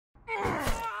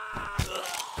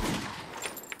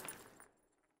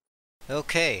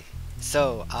Okay,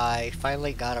 so I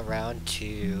finally got around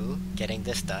to getting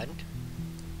this done.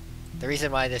 The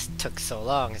reason why this took so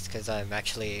long is because I'm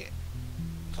actually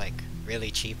like really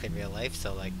cheap in real life,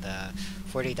 so like the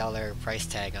 $40 price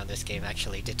tag on this game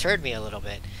actually deterred me a little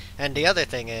bit. And the other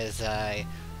thing is I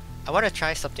want to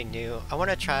try something new. I want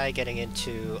to try getting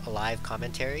into a live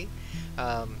commentary.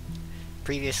 Um,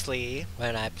 Previously,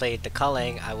 when I played the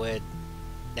culling, I would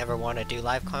never want to do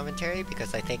live commentary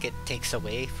because I think it takes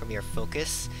away from your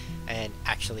focus and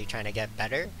actually trying to get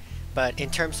better. But in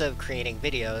terms of creating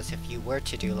videos, if you were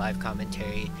to do live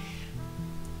commentary,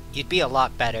 you'd be a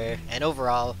lot better, and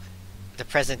overall the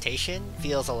presentation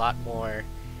feels a lot more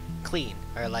clean,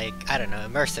 or like, I don't know,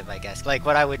 immersive, I guess. Like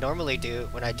what I would normally do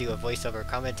when I do a voiceover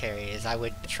commentary is I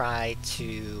would try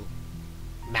to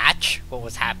match what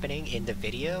was happening in the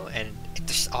video, and it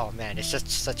just, oh man, it's just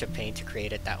such a pain to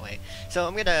create it that way. So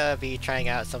I'm gonna be trying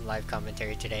out some live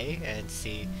commentary today and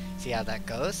see how that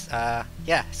goes.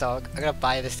 Yeah, so I'm gonna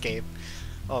buy this game.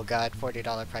 Oh god,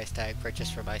 $40 price tag,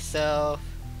 purchase for myself.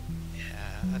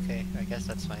 Yeah, okay, I guess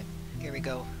that's fine. Here we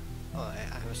go. Oh, I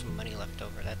have some money left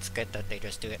over. That's good that they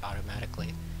just do it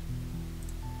automatically.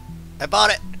 I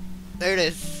bought it! There it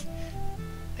is!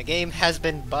 The game has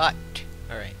been bought.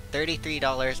 Alright,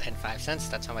 $33.05.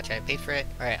 That's how much I paid for it.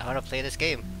 Alright, I want to play this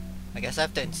game. I guess I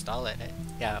have to install it.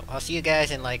 Yeah, I'll see you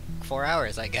guys in like 4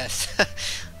 hours, I guess.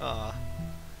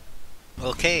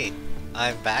 Okay,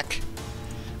 I'm back.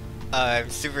 I'm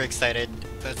super excited.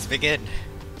 Let's begin.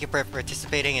 Thank you for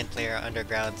participating in Player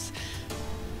Underground's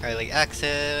early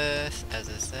access. As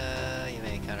is, you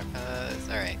may encounter pose.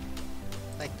 Alright,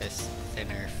 like this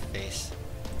thinner face.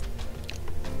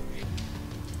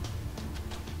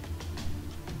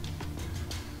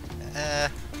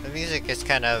 The music is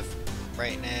kind of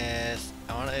brightness.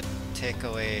 I want to take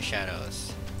away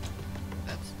shadows.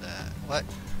 That's the what?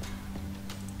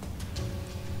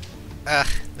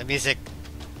 The music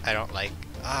I don't like.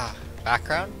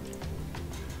 Background?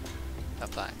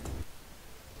 Apply.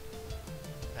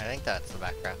 I think that's the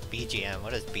background. BGM.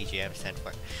 What does BGM stand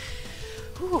for?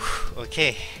 Whew.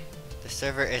 Okay. The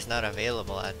server is not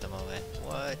available at the moment.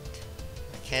 What?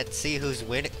 I can't see who's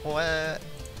winning. What?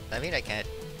 I mean, I can't.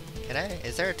 Can I?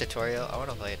 Is there a tutorial? I want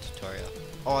to play a tutorial.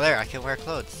 Oh, there, I can wear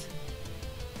clothes.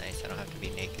 Nice, I don't have to be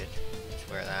naked. Just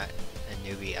wear that. A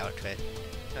newbie outfit.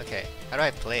 Okay, how do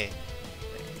I play?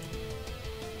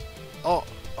 Oh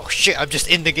shit, I'm just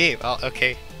in the game. Oh,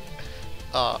 okay.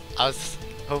 I was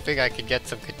hoping I could get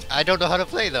some. I don't know how to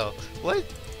play though. What?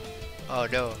 Oh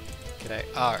no. Can I?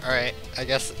 Oh, alright. I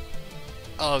guess.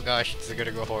 Oh gosh, this is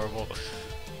gonna go horrible.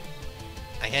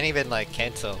 I can't even like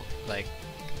cancel. Like,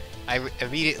 I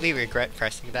immediately regret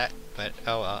pressing that, but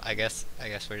oh well, I guess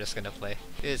we're just gonna play.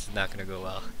 This is not gonna go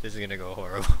well. This is gonna go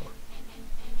horrible.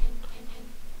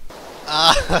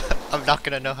 I'm not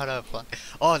gonna know how to apply.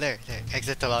 Oh, there.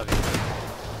 Exit the lobby.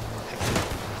 Exit.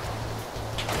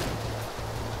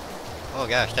 Oh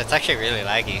gosh, that's actually really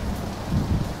laggy.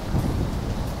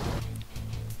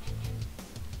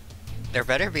 There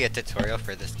better be a tutorial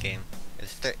for this game.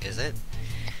 Is it?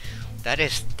 That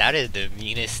is the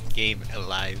meanest game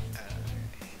alive.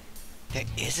 There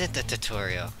isn't a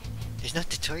tutorial. There's no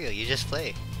tutorial, you just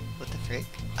play. What the frick?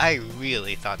 I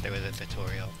really thought there was a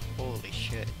tutorial. Holy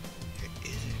shit. There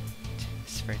isn't.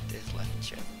 Sprint is left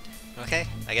shift. Okay,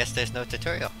 I guess there's no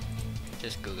tutorial.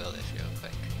 Just Google this real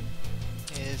quick.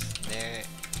 Is there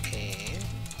a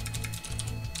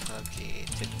PUBG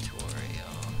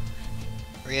tutorial?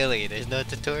 Really? There's no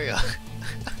tutorial?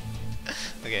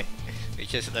 Okay.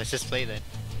 Let's just play then.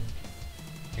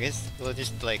 I guess we'll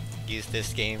just like use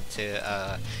this game to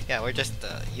yeah, we're just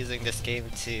using this game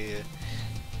to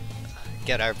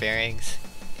get our bearings.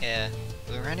 Yeah,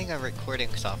 we're running a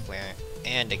recording software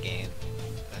and a game.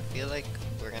 I feel like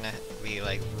we're gonna be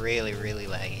like really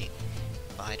laggy,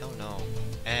 but I don't know.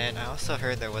 And I also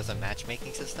heard there was a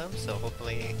matchmaking system, so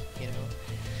hopefully, you know,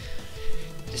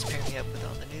 just pair me up with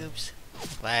all the noobs.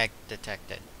 Lag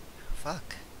detected.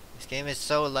 Fuck. This game is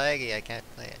so laggy, I can't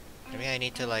play it. Maybe I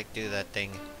need to like do that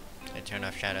thing and turn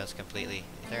off shadows completely.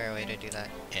 Is there a way to do that?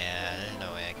 Yeah, there's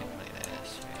no way I can play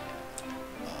this.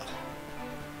 Ugh.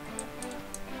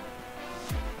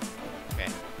 Okay.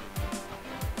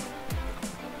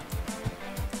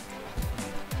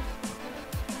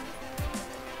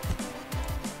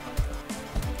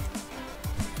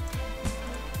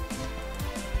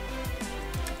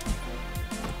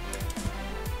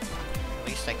 At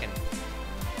least I can.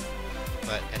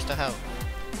 But I still have.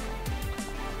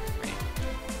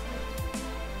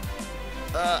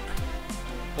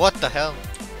 What the hell?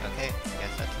 Okay, I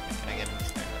guess that's. Can I get in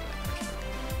this there?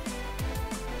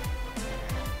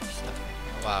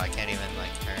 Wow, I can't even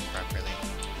like turn properly.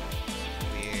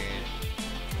 Weird.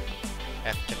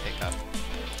 F to pick up.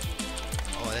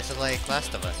 Oh, this is like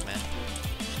Last of Us, man.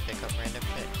 Just pick up random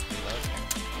shit. Reload.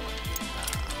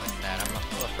 Look at that. I'm a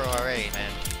pro already,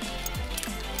 man.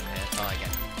 Yeah, that's all I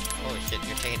get. Holy shit,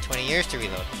 you're taking 20 years to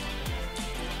reload.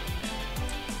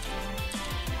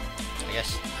 I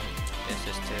guess this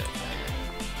is to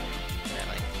can I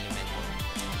like zoom in?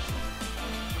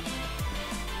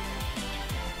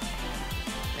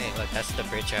 Hey, look, that's the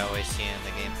bridge I always see in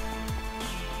the game.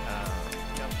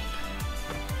 Jump.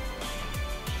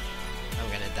 I'm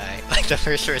gonna die. Like the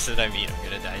first person I meet, I'm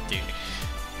gonna die too.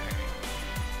 Alright.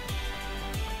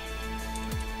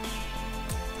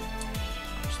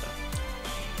 More stuff.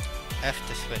 F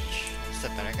to switch. Is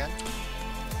that better gun?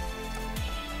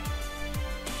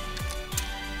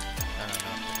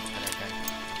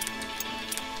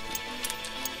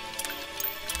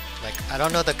 Like, I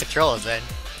don't know the controls, then.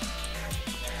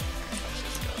 Let's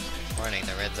just go. Warning,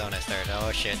 the red zone has started.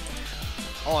 Oh shit.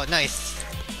 Oh, nice!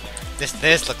 This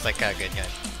looks like a good gun.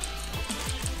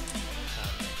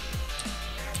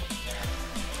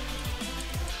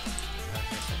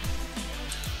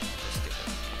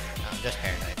 Oh, I'm just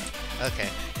paranoid. Okay.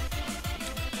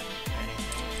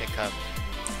 Anything. Pick up.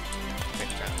 Quick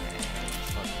drop grenade.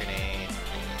 Smoke grenade.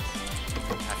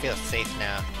 Please. I feel safe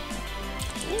now.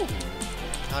 Ooh.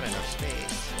 Not enough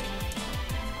space.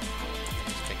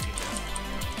 Just pick these up.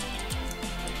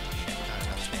 Shit, not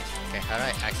enough space. Okay, how do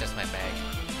I access my bag?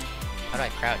 How do I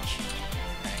crouch?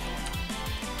 Right.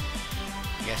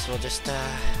 I guess we'll just do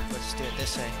it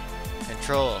this way.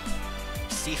 Control.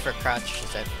 C for crouch,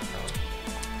 Z for no.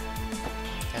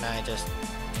 Can I just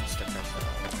insta press it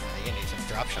all? You need some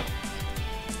drop shot.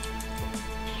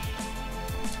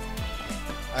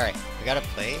 Alright, we gotta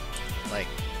play like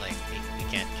we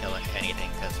can't kill anything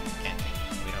because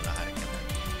we don't know how to kill it.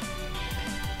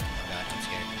 Oh god, I'm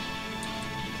scared.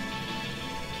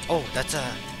 Oh, that's an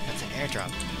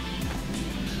airdrop.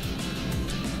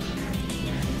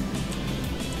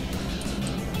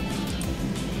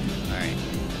 Alright.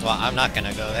 Well, I'm not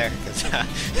gonna go there because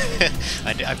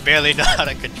I barely know how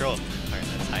to control. Alright,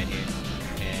 let's hide here.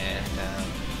 And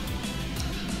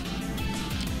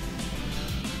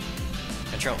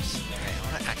controls. Alright, I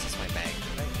wanna access my bag.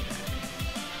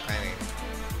 Primary.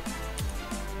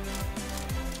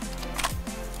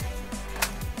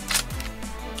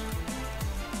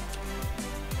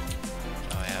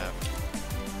 So I have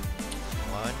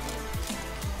 1, 2.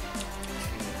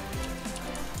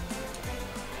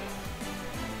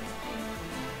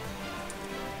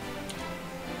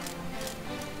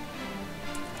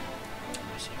 Let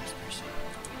me see this person.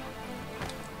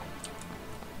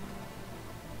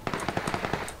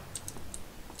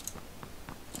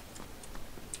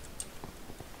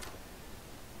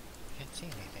 Can't see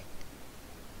anything.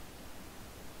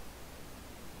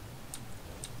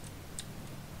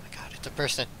 Oh my god, it's a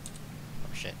person.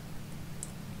 Oh shit.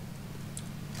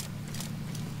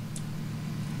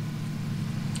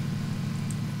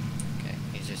 Okay,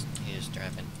 he's just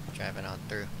driving on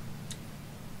through.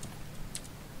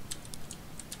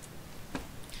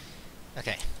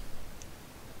 Okay.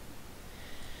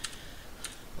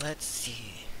 Let's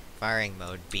see. Firing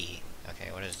mode B.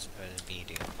 Okay, what does B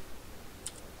do?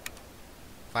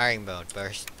 Firing mode,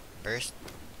 burst,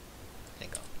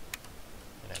 single.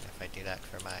 And then if I do that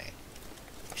for my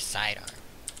sidearm,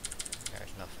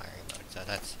 there's no firing mode, so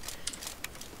that's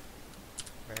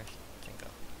burst,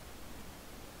 single.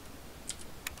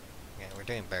 Yeah, we're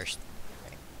doing burst,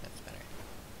 right? That's better.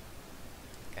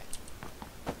 Okay.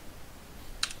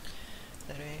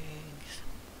 Settings.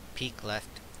 Peek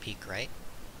left, peek right.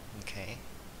 Okay.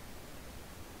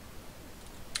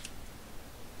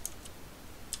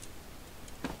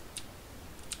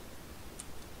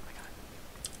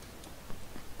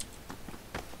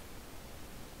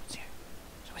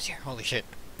 Here. Holy shit.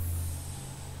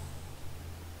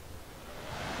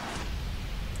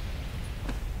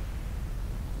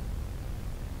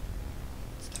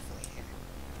 It's definitely here.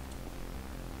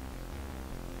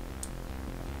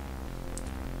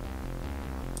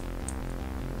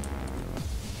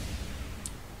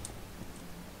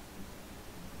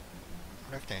 I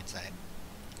wonder if they're inside.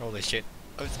 Holy shit.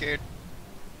 I'm scared.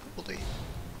 Holy.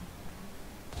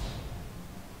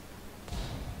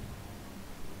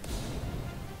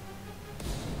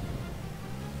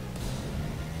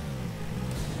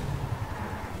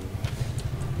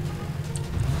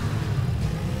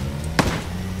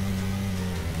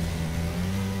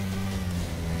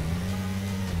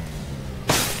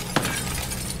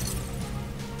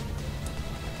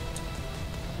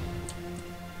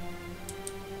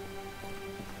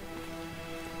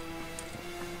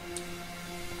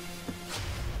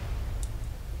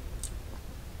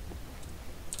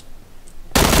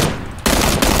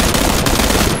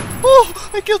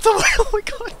 killed someone! Oh my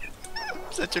god! I'm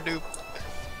such a noob.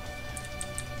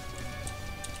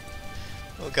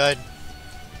 Oh god.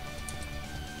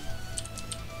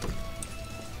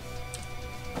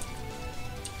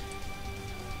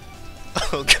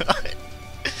 Oh god.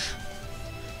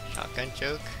 Shotgun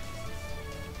joke.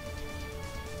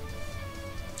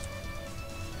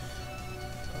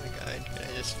 Oh my god, can I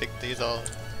just pick these all?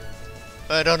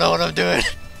 I don't know what I'm doing.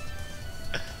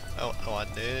 Oh, I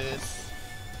want this.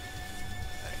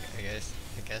 I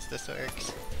guess this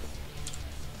works.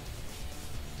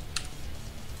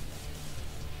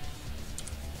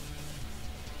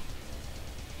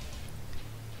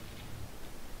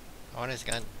 I want his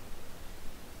gun.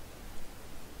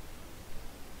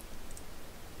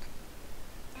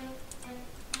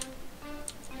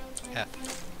 Yeah.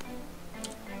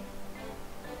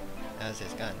 That was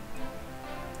his gun.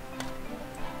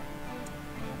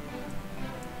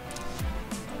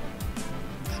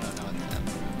 I don't know what's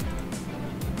happening.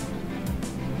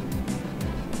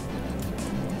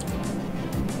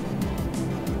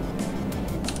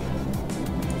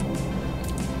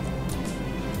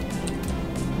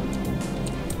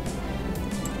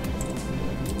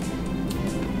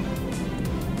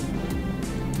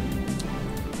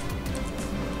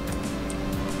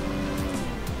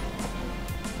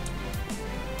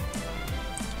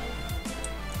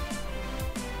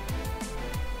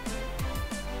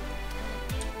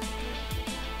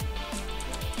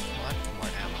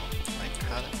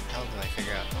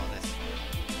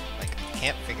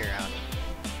 Can't figure out.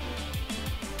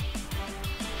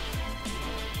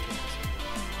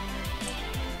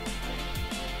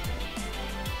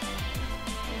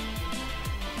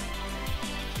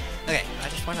 Okay, I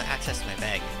just want to access my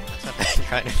bag. That's what I've been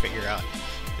trying to figure out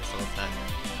this whole time.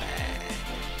 Bag.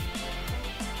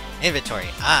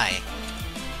 Inventory. I.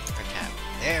 Or tab.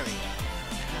 There we go.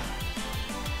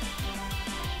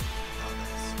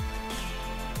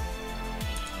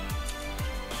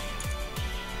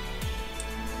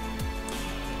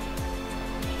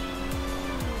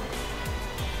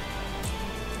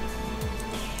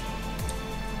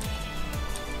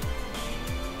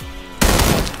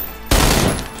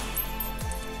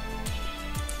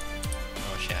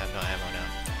 I have no ammo now.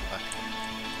 Fuck.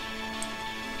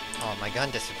 Oh, my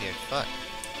gun disappeared. Fuck.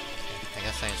 Okay, I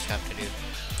guess I just have to do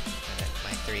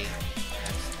my 3.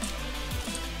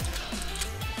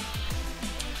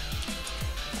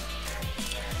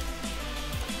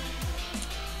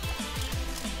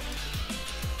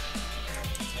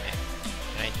 Okay.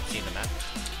 Can I see the map?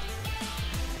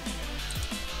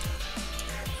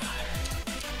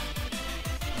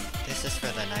 This is for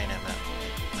the 9mm.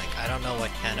 Like, I don't know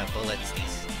what kind of bullets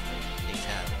these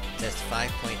have. It says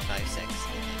 5.56. This one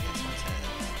says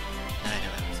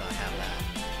 9mm, so I have that.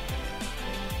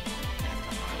 And the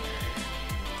armor.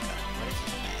 God, what is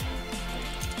this bag?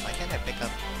 Why can't I pick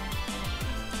up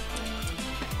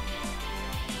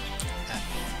that?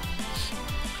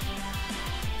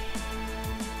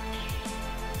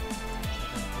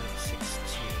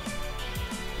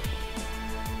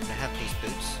 7.62. I have these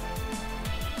boots.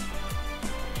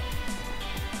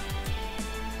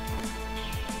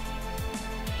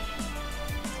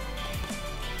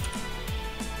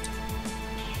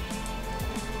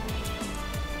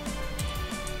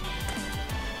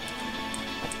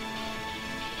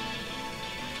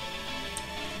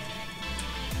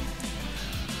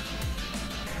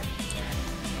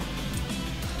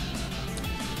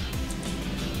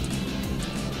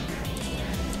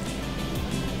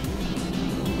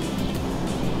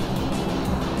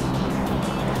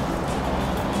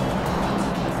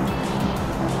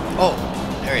 Oh,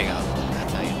 there you go.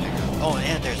 That's how you pick up. Oh,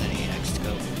 and there's an 8x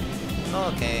scope.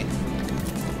 Okay.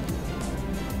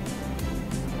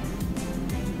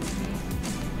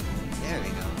 There we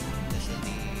go. This is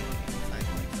the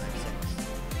 5.56.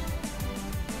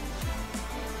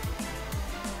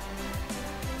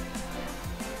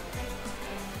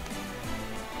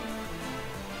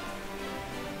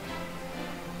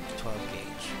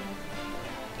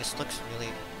 This looks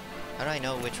really... How do I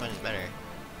know which one is better?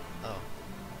 Oh.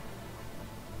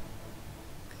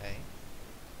 Okay.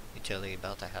 Utility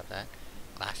belt, I have that.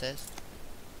 Glasses?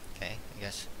 Okay, I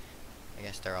guess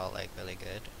they're all like really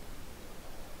good.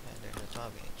 And there's a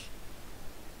 12 gauge.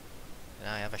 And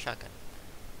now I have a shotgun.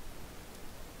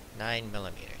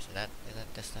 9mm. Is that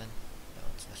this one? No,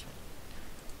 it's this one.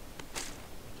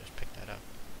 I'll just pick that up.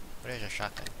 What is a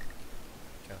shotgun?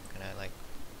 So, can I like...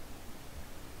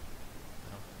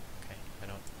 No? Okay, I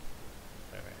don't...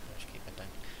 Whatever, I'll just keep it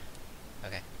then.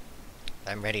 Okay.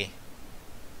 I'm ready.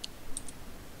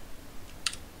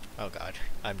 Oh god,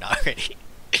 I'm not ready.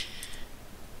 Let's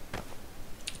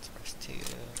press 2,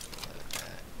 load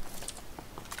that.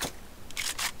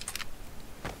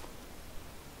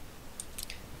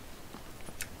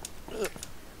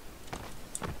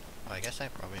 guess I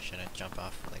probably shouldn't jump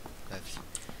off like cliffs.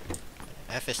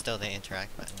 F is still the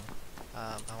interact button.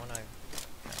 I wanna...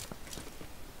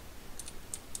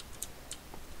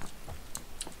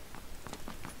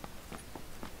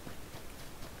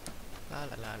 La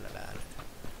la la la la.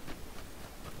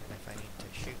 If I need to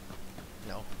shoot.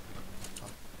 No. Oh.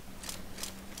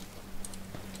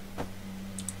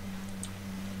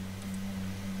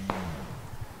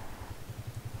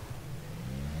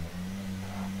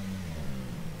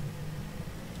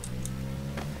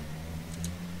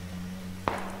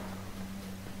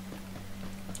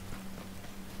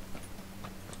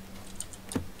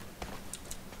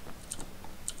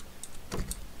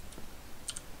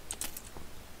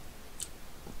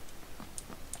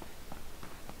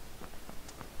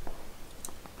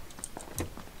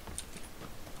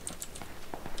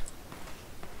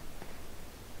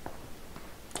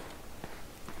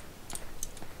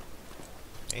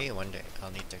 Maybe one day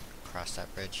I'll need to cross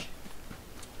that bridge.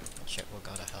 Shit will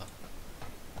go to hell.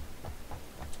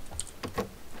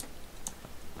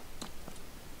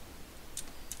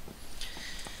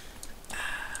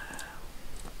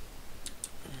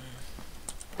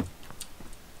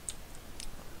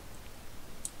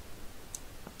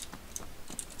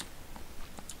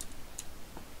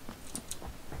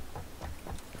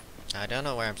 I don't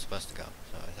know where I'm supposed to go,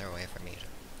 so is there a way for me to...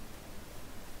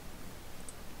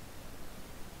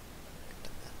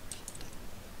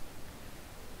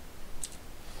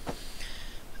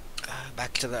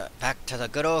 Back to the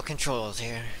good old controls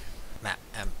here. Map,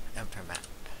 M for map.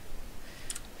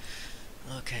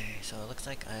 Okay, so it looks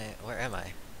like where am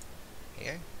I?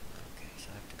 Here? Okay, so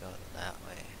I have to go that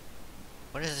way.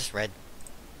 What is this red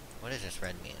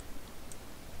mean?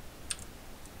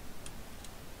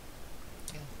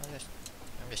 Yeah,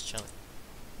 I'm just chilling.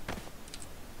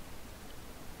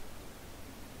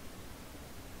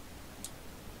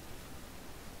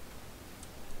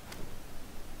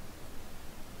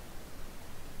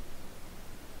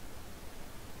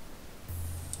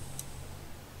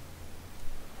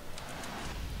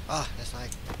 Oh, that's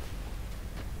like...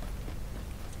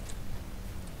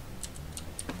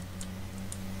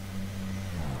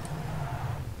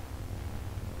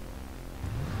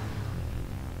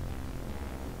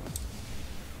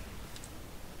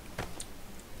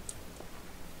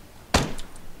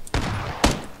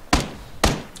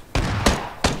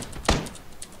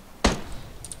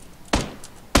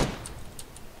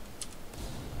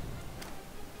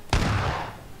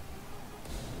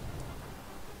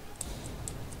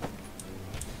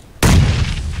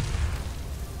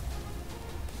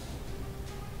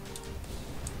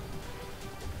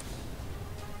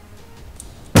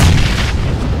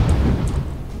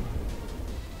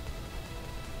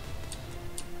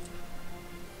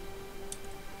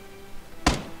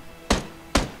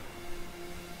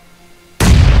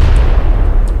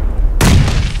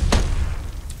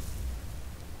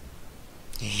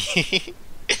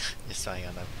 Just trying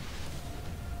on them.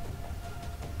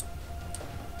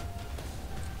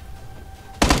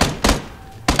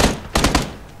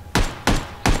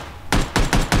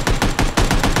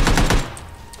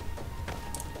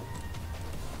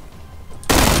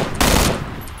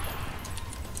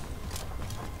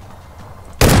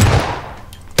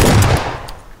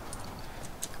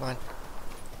 Come on.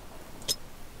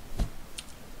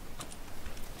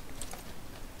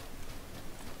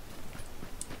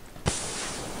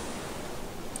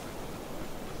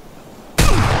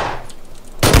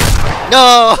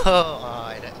 No! Oh,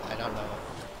 I don't know.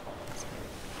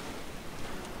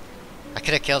 I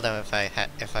could have killed him if I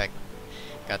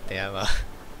got the ammo.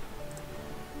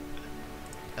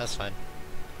 That was fun.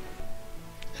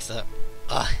 So,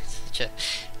 such a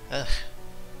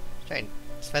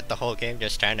spent the whole game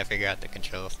just trying to figure out the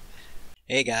controls.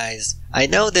 Hey guys, I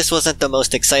know this wasn't the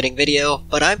most exciting video,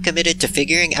 but I'm committed to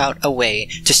figuring out a way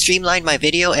to streamline my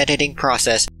video editing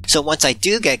process so once I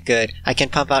do get good, I can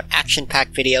pump out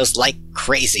action-packed videos like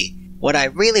crazy. What I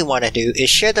really want to do is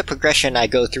share the progression I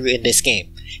go through in this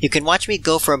game. You can watch me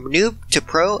go from noob to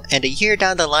pro, and a year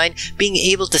down the line, being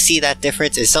able to see that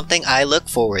difference is something I look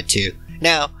forward to.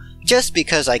 Now, just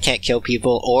because I can't kill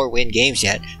people or win games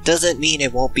yet, doesn't mean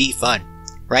it won't be fun.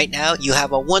 Right now, you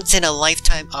have a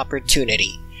once-in-a-lifetime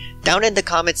opportunity. Down in the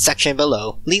comments section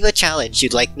below, leave a challenge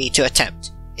you'd like me to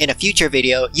attempt. In a future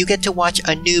video, you get to watch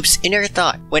a noob's inner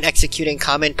thought when executing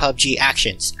common PUBG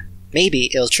actions. Maybe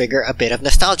it'll trigger a bit of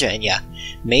nostalgia in ya.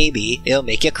 Maybe it'll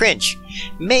make you cringe.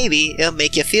 Maybe it'll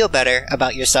make you feel better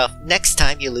about yourself next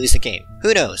time you lose a game.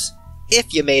 Who knows?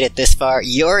 If you made it this far,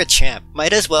 you're a champ.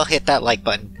 Might as well hit that like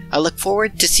button. I look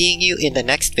forward to seeing you in the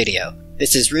next video.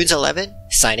 This is Roons11,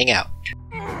 signing out.